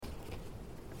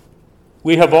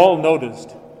We have all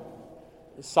noticed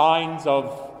signs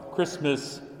of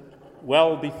Christmas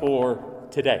well before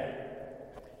today.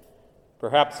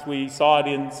 Perhaps we saw it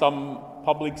in some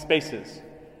public spaces.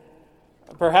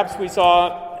 Perhaps we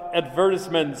saw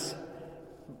advertisements,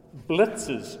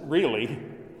 blitzes really,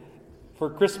 for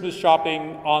Christmas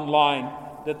shopping online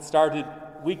that started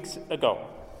weeks ago.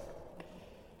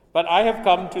 But I have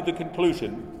come to the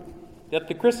conclusion that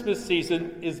the Christmas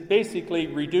season is basically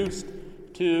reduced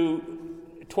to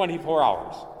 24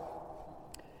 hours.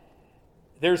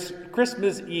 There's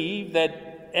Christmas Eve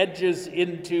that edges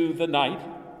into the night,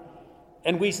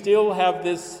 and we still have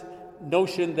this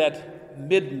notion that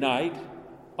midnight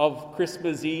of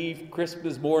Christmas Eve,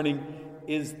 Christmas morning,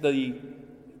 is the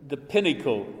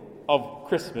pinnacle of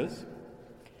Christmas.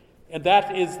 And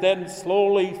that is then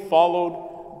slowly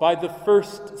followed by the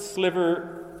first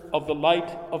sliver of the light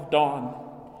of dawn,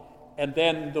 and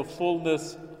then the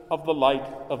fullness of the light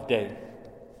of day.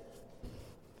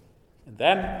 And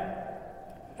then,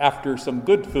 after some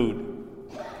good food,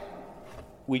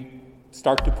 we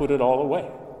start to put it all away.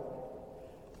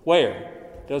 Where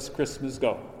does Christmas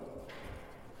go?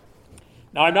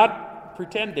 Now, I'm not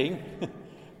pretending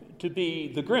to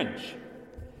be the Grinch,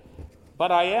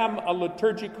 but I am a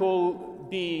liturgical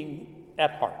being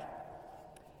at heart.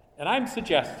 And I'm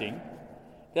suggesting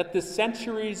that the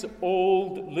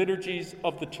centuries-old liturgies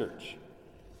of the Church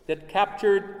that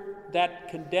captured that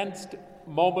condensed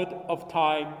moment of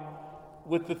time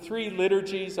with the three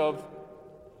liturgies of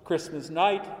Christmas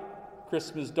night,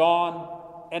 Christmas dawn,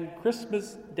 and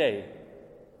Christmas day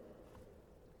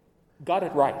got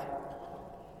it right.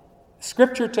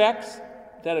 Scripture texts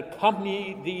that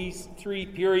accompany these three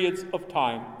periods of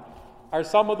time are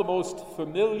some of the most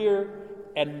familiar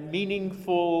and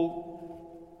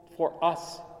meaningful for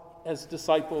us as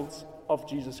disciples of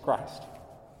Jesus Christ.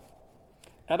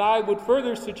 And I would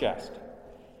further suggest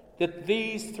that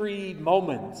these three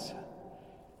moments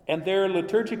and their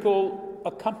liturgical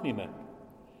accompaniment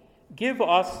give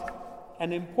us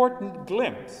an important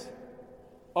glimpse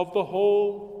of the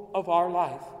whole of our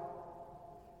life.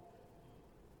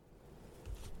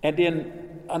 And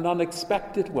in an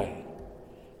unexpected way,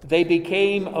 they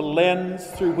became a lens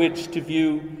through which to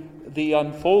view the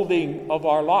unfolding of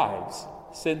our lives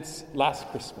since last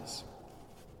Christmas.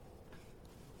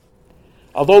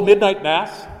 Although Midnight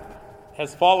Mass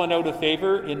has fallen out of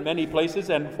favor in many places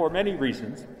and for many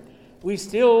reasons, we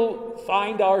still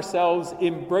find ourselves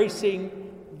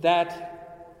embracing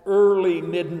that early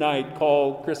midnight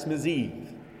called Christmas Eve.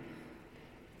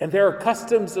 And there are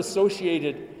customs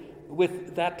associated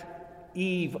with that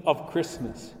eve of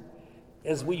Christmas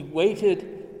as we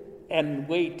waited and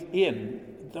wait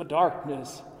in the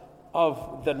darkness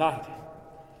of the night.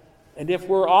 And if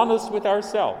we're honest with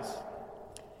ourselves,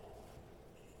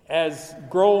 as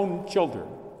grown children,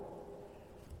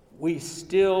 we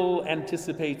still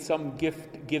anticipate some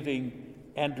gift giving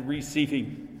and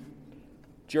receiving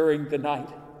during the night,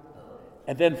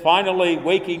 and then finally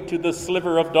waking to the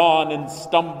sliver of dawn and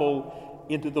stumble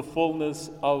into the fullness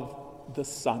of the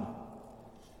sun.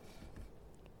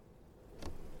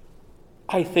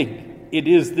 I think it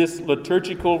is this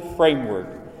liturgical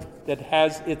framework that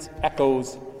has its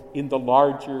echoes in the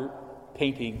larger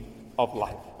painting of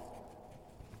life.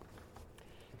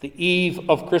 The eve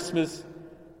of Christmas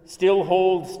still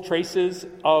holds traces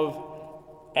of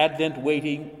Advent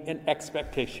waiting and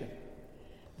expectation.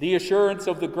 The assurance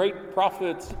of the great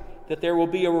prophets that there will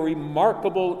be a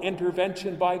remarkable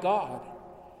intervention by God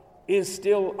is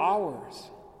still ours.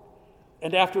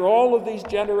 And after all of these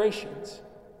generations,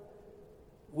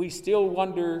 we still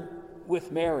wonder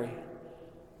with Mary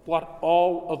what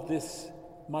all of this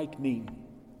might mean.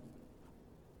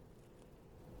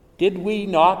 Did we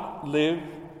not live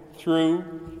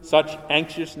through such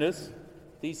anxiousness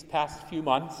these past few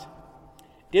months?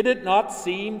 Did it not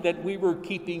seem that we were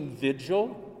keeping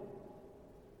vigil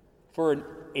for an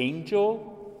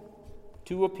angel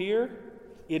to appear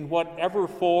in whatever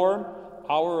form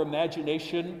our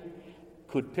imagination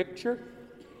could picture?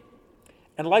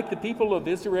 And like the people of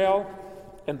Israel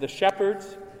and the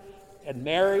shepherds and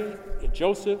Mary and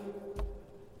Joseph,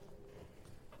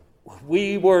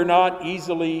 we were not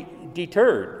easily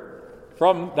deterred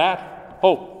from that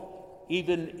hope,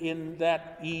 even in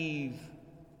that eve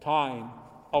time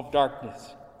of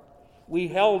darkness. We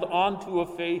held on to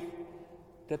a faith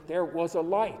that there was a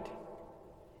light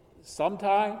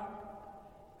sometime,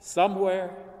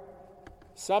 somewhere,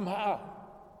 somehow,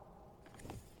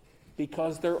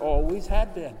 because there always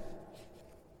had been.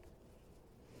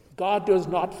 God does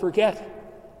not forget,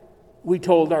 we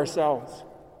told ourselves,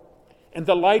 and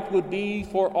the light would be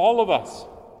for all of us.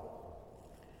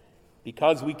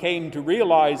 because we came to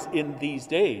realize in these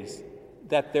days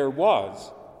that there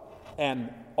was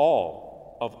an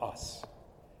all of us,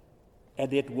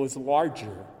 and it was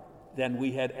larger than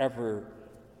we had ever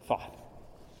thought.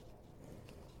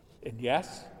 And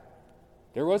yes,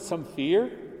 there was some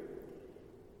fear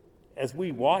as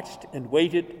we watched and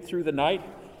waited through the night,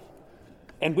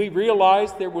 and we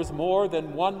realized there was more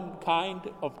than one kind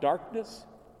of darkness.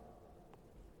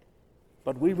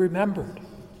 But we remembered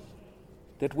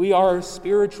that we are a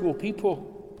spiritual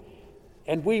people,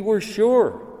 and we were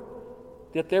sure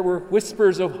that there were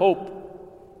whispers of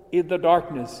hope in the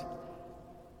darkness,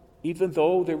 even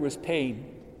though there was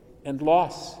pain and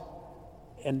loss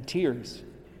and tears.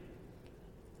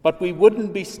 But we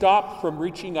wouldn't be stopped from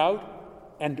reaching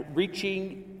out and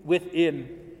reaching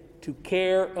within to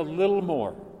care a little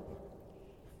more,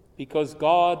 because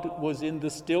God was in the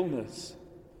stillness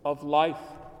of life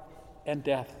and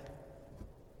death.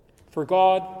 For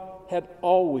God had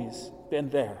always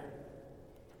been there.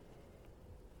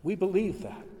 We believe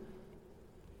that.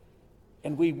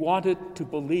 And we wanted to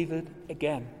believe it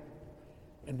again.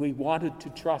 And we wanted to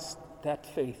trust that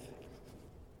faith.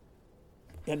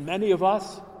 And many of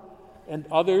us and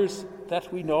others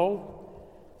that we know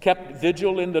kept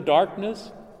vigil in the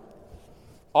darkness,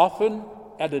 often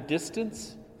at a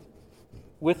distance,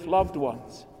 with loved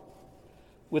ones,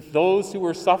 with those who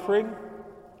were suffering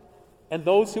and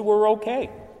those who were okay.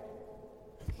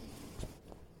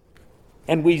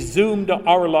 And we zoomed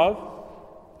our love,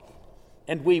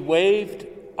 and we waved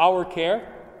our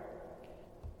care,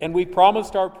 and we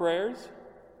promised our prayers,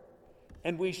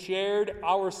 and we shared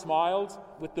our smiles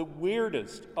with the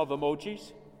weirdest of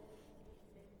emojis,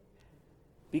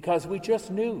 because we just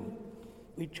knew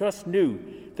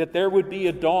that there would be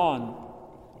a dawn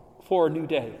for a new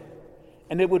day,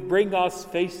 and it would bring us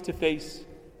face to face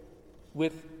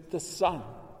with the sun.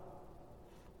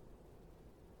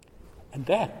 And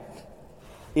then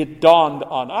it dawned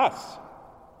on us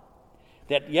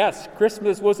that yes,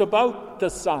 Christmas was about the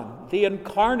Son, the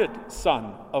incarnate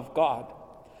Son of God,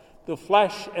 the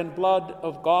flesh and blood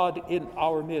of God in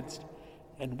our midst,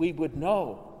 and we would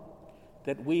know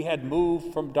that we had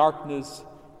moved from darkness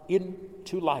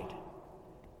into light,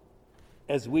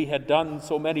 as we had done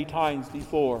so many times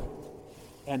before,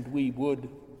 and we would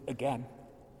again.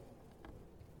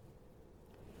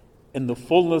 In the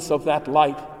fullness of that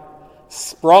light,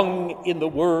 sprung in the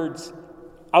words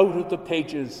out of the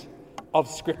pages of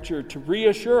Scripture to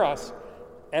reassure us,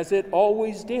 as it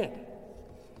always did,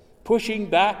 pushing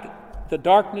back the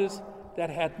darkness that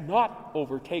had not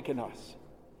overtaken us.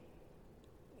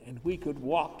 And we could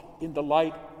walk in the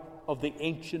light of the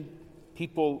ancient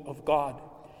people of God,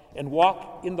 and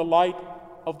walk in the light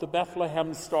of the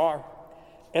Bethlehem star,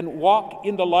 and walk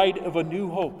in the light of a new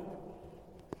hope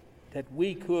that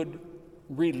we could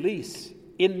release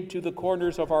into the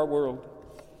corners of our world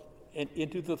and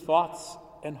into the thoughts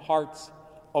and hearts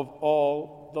of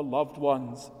all the loved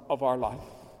ones of our life.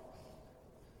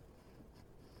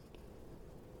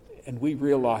 And we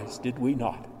realized, did we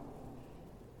not,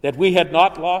 that we had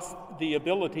not lost the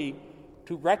ability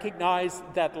to recognize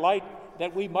that light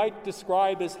that we might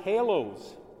describe as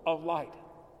halos of light.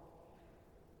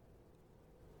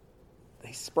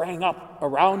 They sprang up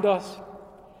around us.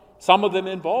 Some of them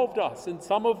involved us, and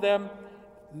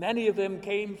many of them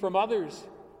came from others,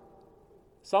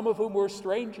 some of whom were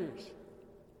strangers.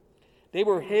 They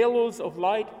were halos of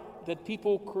light that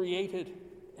people created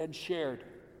and shared.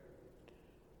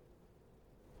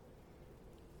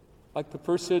 Like the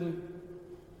person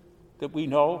that we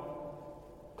know,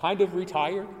 kind of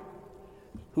retired,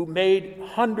 who made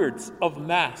hundreds of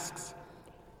masks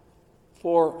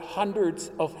for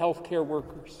hundreds of healthcare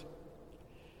workers.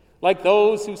 Like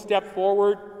those who stepped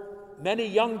forward, many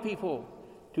young people,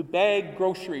 to bag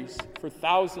groceries for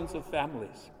thousands of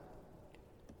families.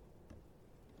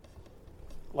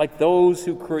 Like those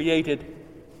who created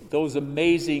those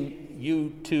amazing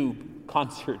YouTube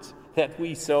concerts that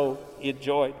we so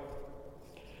enjoyed.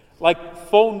 Like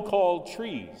phone call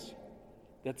trees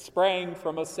that sprang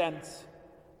from a sense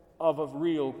of a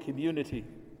real community.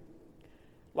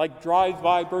 Like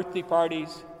drive-by birthday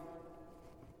parties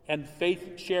and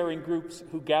faith-sharing groups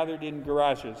who gathered in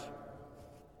garages.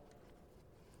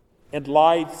 And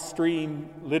live stream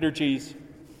liturgies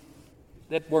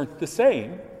that weren't the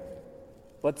same,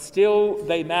 but still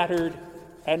they mattered,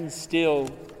 and still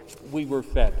we were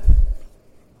fed.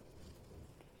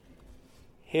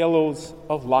 Halos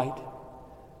of light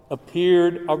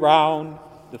appeared around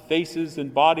the faces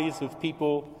and bodies of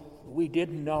people we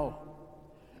didn't know,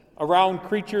 around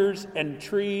creatures and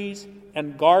trees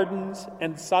and gardens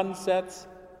and sunsets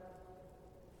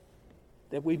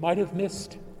that we might have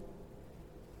missed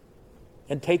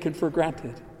and taken for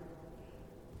granted.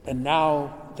 And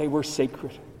now they were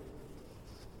sacred.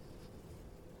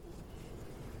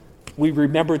 We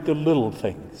remembered the little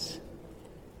things,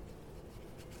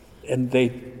 and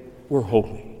they were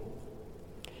holy.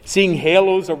 Seeing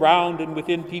halos around and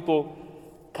within people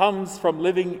comes from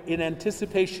living in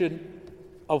anticipation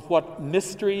of what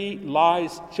mystery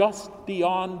lies just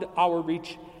beyond our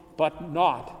reach, but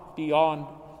not beyond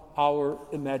our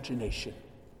imagination.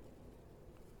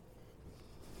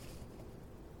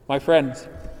 My friends,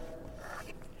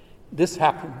 this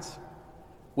happens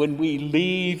when we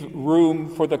leave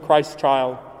room for the Christ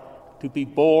child to be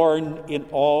born in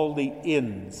all the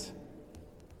ins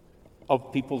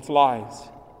of people's lives,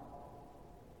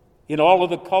 in all of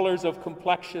the colors of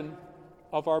complexion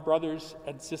of our brothers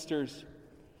and sisters,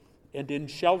 and in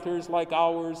shelters like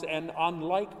ours and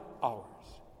unlike ours.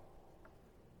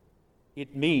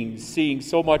 It means seeing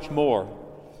so much more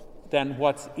than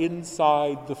what's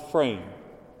inside the frame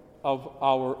of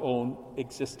our own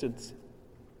existence,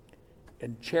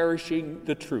 and cherishing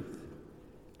the truth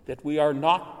that we are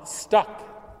not stuck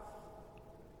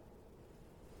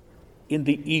in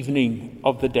the evening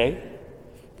of the day,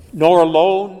 nor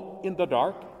alone in the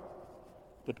dark,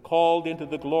 but called into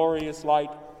the glorious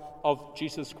light of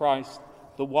Jesus Christ,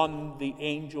 the one the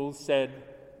angels said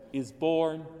is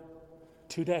born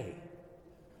today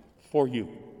for you.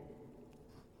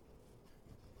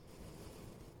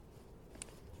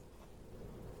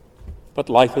 But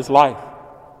life is life,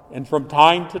 and from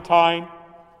time to time,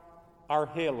 our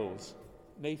halos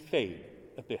may fade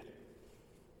a bit,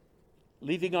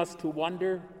 leaving us to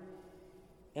wonder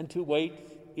and to wait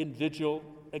in vigil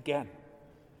again.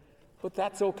 But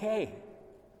that's okay.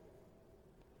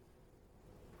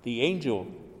 The angel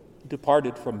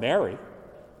departed from Mary,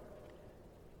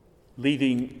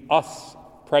 leaving us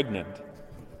pregnant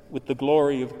with the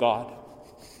glory of God,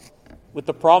 with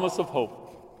the promise of hope,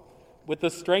 with the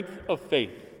strength of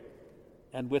faith,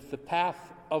 and with the path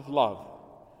of love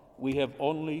we have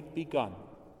only begun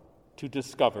to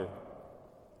discover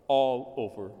all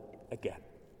over again.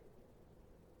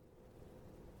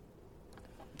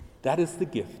 That is the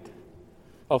gift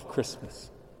of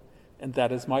Christmas, and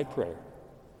that is my prayer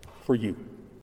for you.